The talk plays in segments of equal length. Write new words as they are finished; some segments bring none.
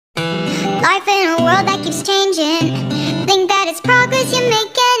Life in a world that keeps changing. Think that it's progress you're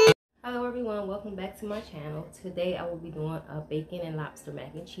making. Hello everyone, welcome back to my channel. Today I will be doing a bacon and lobster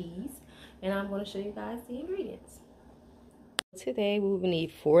mac and cheese, and I'm going to show you guys the ingredients. Today we will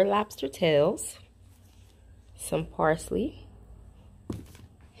need 4 lobster tails, some parsley,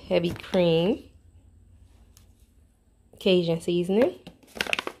 heavy cream, Cajun seasoning,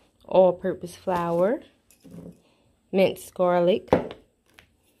 all-purpose flour, minced garlic,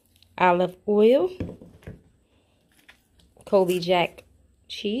 olive oil, Colby Jack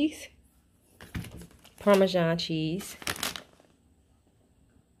cheese, Parmesan cheese,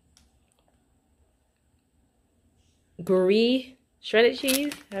 Gruyere shredded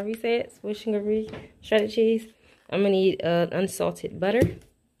cheese, however you say it, Swiss Gruyere shredded cheese. I'm going to need unsalted butter,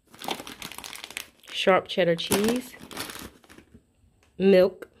 sharp cheddar cheese,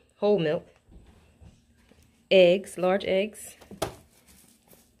 milk, whole milk, eggs, large eggs,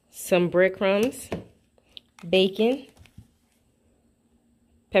 some breadcrumbs, bacon,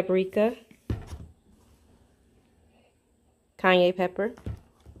 paprika, cayenne pepper,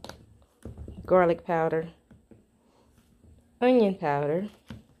 garlic powder, onion powder,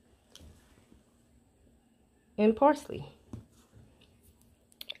 and parsley.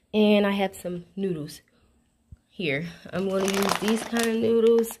 And I have some noodles here. I'm going to use these kind of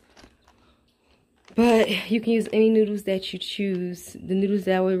noodles, but you can use any noodles that you choose. The noodles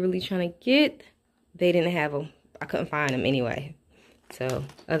that I was really trying to get, they didn't have them. I couldn't find them anyway. So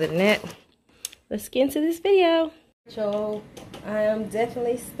other than that, let's get into this video. So I am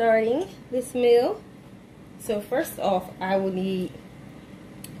definitely starting this meal. So first off, I will need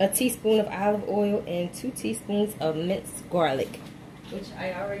a teaspoon of olive oil and 2 teaspoons of minced garlic, which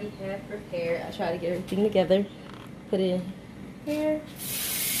I already have prepared. I try to get everything together. Put it in here.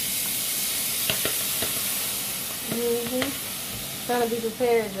 Trying to be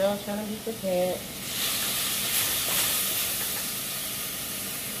prepared, y'all. Trying to be prepared.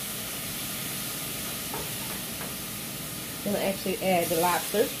 I'm gonna actually add the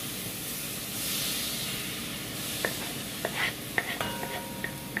lobster.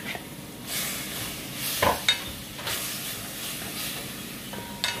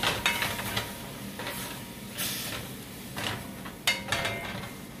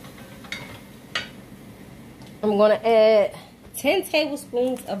 I'm going to add 10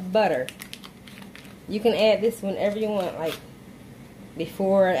 tablespoons of butter. You can add this whenever you want, like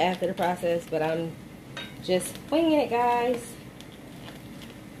before or after the process, but I'm just winging it, guys.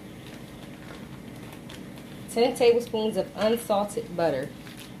 10 tablespoons of unsalted butter.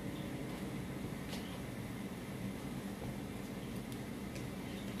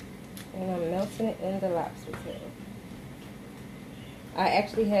 And I'm melting it in the lobster tail. I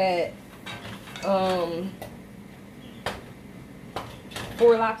actually had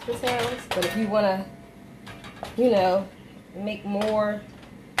 4 lobster tails, but if you want to, you know, make more,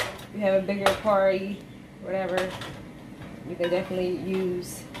 you have a bigger party, whatever, you can definitely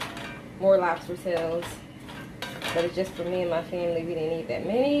use more lobster tails. But it's just for me and my family, we didn't need that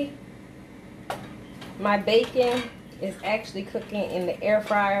many. My bacon is actually cooking in the air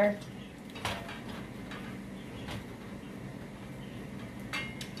fryer.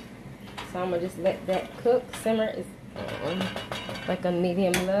 So I'm gonna just let that cook, simmer. It's like a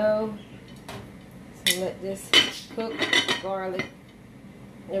medium low. So let this cook, garlic,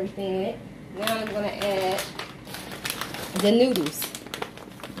 everything in it. Now I'm gonna add the noodles.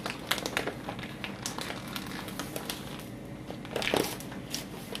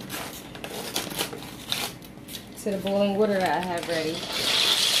 To the boiling water that I have ready.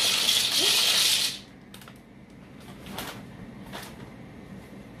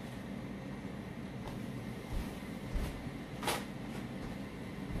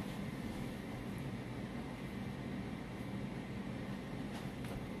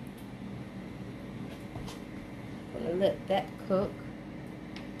 I'm gonna let that cook.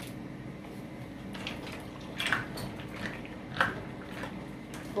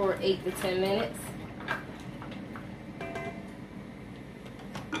 For 8 to 10 minutes.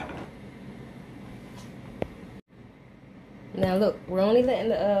 Now look, we're only letting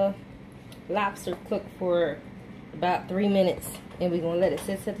the lobster cook for about 3 minutes, and we're gonna let it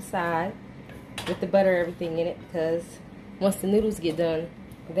sit to the side with the butter, everything in it, because once the noodles get done,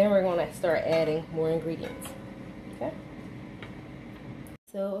 then we're gonna start adding more ingredients. Okay.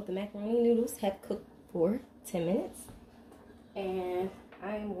 So the macaroni noodles have cooked for 10 minutes, and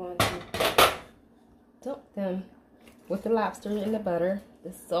I am going to dump them with the lobster and the butter,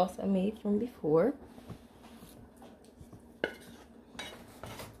 the sauce I made from before.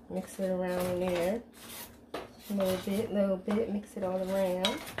 Mix it around in there. A little bit, mix it all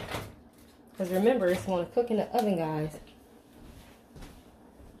around. Because remember, it's going to cook in the oven, guys.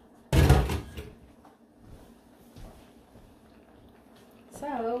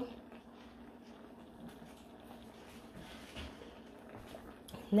 So,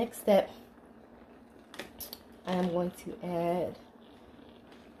 next step, I'm going to add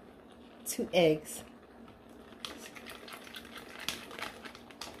 2 eggs.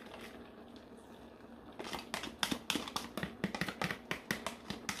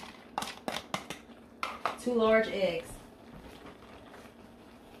 Two large eggs.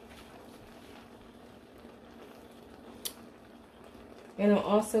 And I'm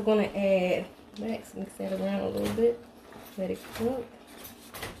also going to add, mix that around a little bit, let it cook.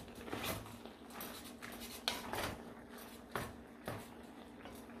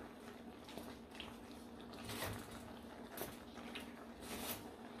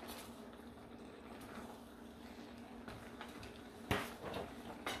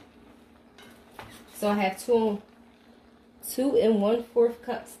 So I have 2 1/4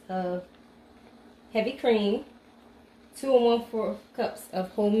 cups of heavy cream, 2 1/4 cups of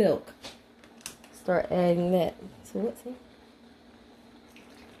whole milk. Start adding that to it. See?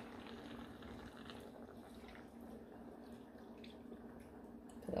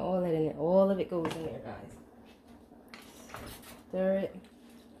 Put all that in there. All of it goes in there, guys. Stir it.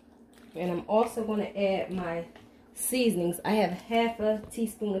 And I'm also going to add my seasonings. I have 1/2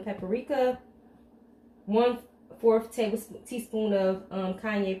 teaspoon of paprika, 1/4 teaspoon of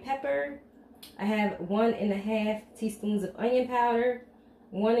cayenne pepper. I have 1 1/2 teaspoons of onion powder,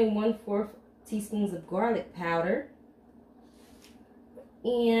 1 1/4 teaspoons of garlic powder,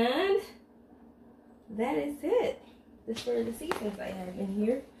 and that is it. This are the seasonings I have in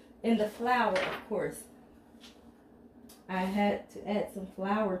here, and the flour, of course. I had to add some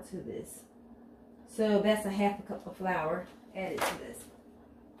flour to this, so that's 1/2 cup of flour added to this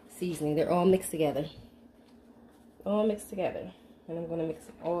seasoning. They're all mixed together. All mixed together, and I'm going to mix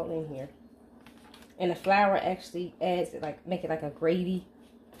it all in here. And the flour actually adds it, like, make it like a gravy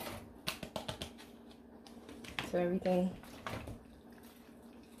to everything.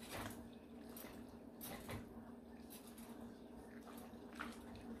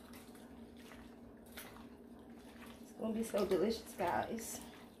 It's going to be so delicious, guys.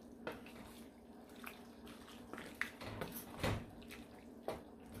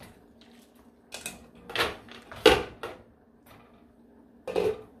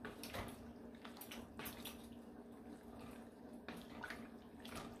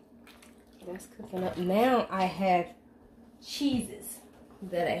 That's cooking up. Now I have cheeses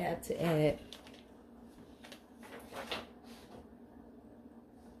that I have to add.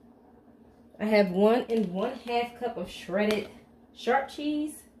 I have 1 1/2 cup of shredded sharp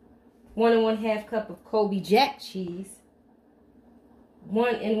cheese, 1 1/2 cup of Colby Jack cheese,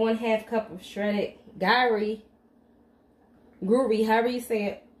 1 1/2 cup of shredded Gruyere, however you say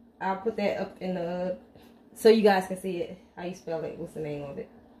it. I'll put that up in the, so you guys can see it, how you spell it, what's the name of it.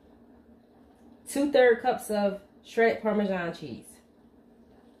 2/3 cups of shredded Parmesan cheese.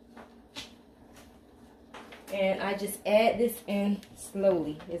 And I just add this in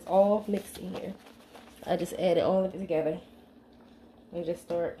slowly. It's all mixed in here. I just added all of it together. And just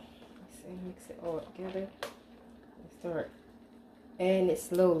start, mix it all together. And start adding it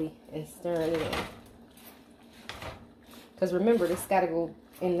slowly and stirring it in. Because remember, this got to go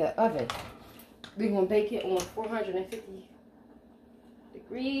in the oven. We're going to bake it on 450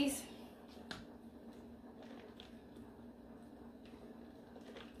 degrees.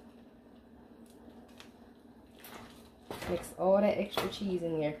 Mix all that extra cheese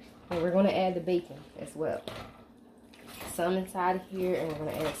in there. And we're going to add the bacon as well. Some inside of here, and we're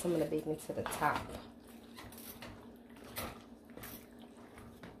going to add some of the bacon to the top.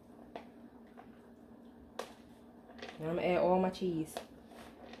 Now I'm going to add all my cheese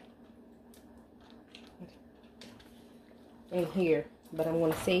in here. But I'm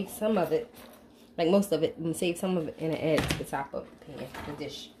going to save some of it, like most of it. I'm going to save some of it and add it to the top of the pan, the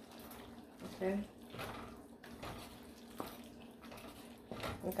dish. Okay?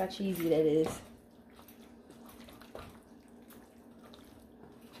 Look how cheesy that is.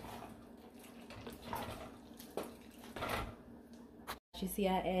 You see,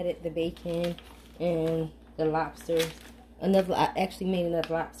 I added the bacon and the lobster. I actually made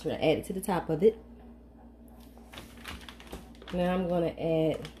another lobster and added to the top of it. Now I'm going to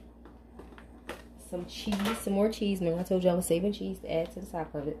add some cheese, some more cheese. Remember I told you I was saving cheese to add to the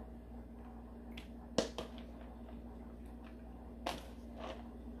top of it.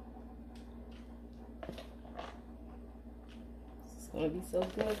 It's going to be so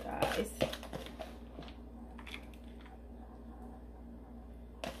good, guys.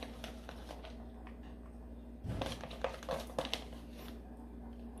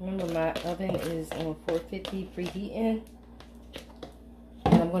 Remember, my oven is on 450 preheating.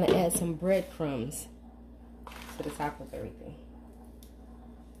 And I'm going to add some breadcrumbs to the top of everything.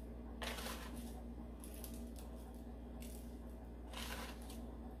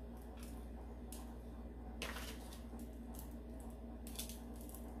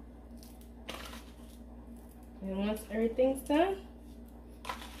 And once everything's done,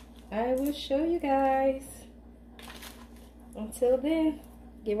 I will show you guys. Until then,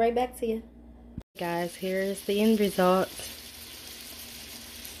 get right back to you. Guys, here's the end result.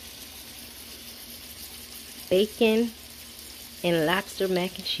 Bacon and lobster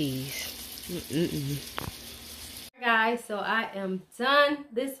mac and cheese. Guys, so I am done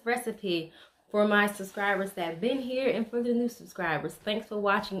this recipe for my subscribers that have been here and for the new subscribers. Thanks for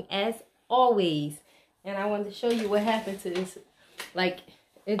watching as always. And I wanted to show you what happened to this. Like,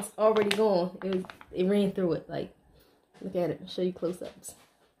 it's already gone. It ran through it. Like, look at it. I'll show you close-ups.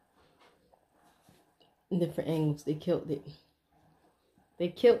 Different angles. They killed it. They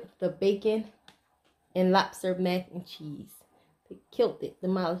killed the bacon and lobster mac and cheese. They killed it.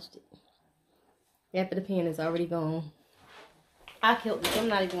 Demolished it. After the pan is already gone. I killed it. I'm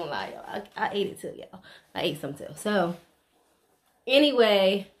not even gonna lie, y'all. I ate it too, y'all. I ate some too. So,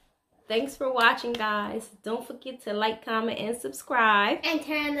 anyway, thanks for watching, guys. Don't forget to like, comment, and subscribe. And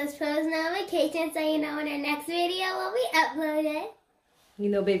turn on those post notifications so you know when our next video will be uploaded. You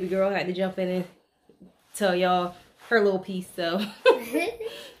know, baby girl had to jump in and tell y'all her little piece, so.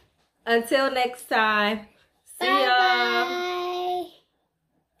 Until next time, see y'all.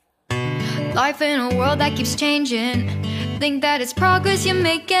 Life in a world that keeps changing. Think that it's progress you're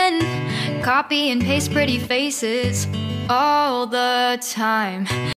making. Copy and paste pretty faces all the time.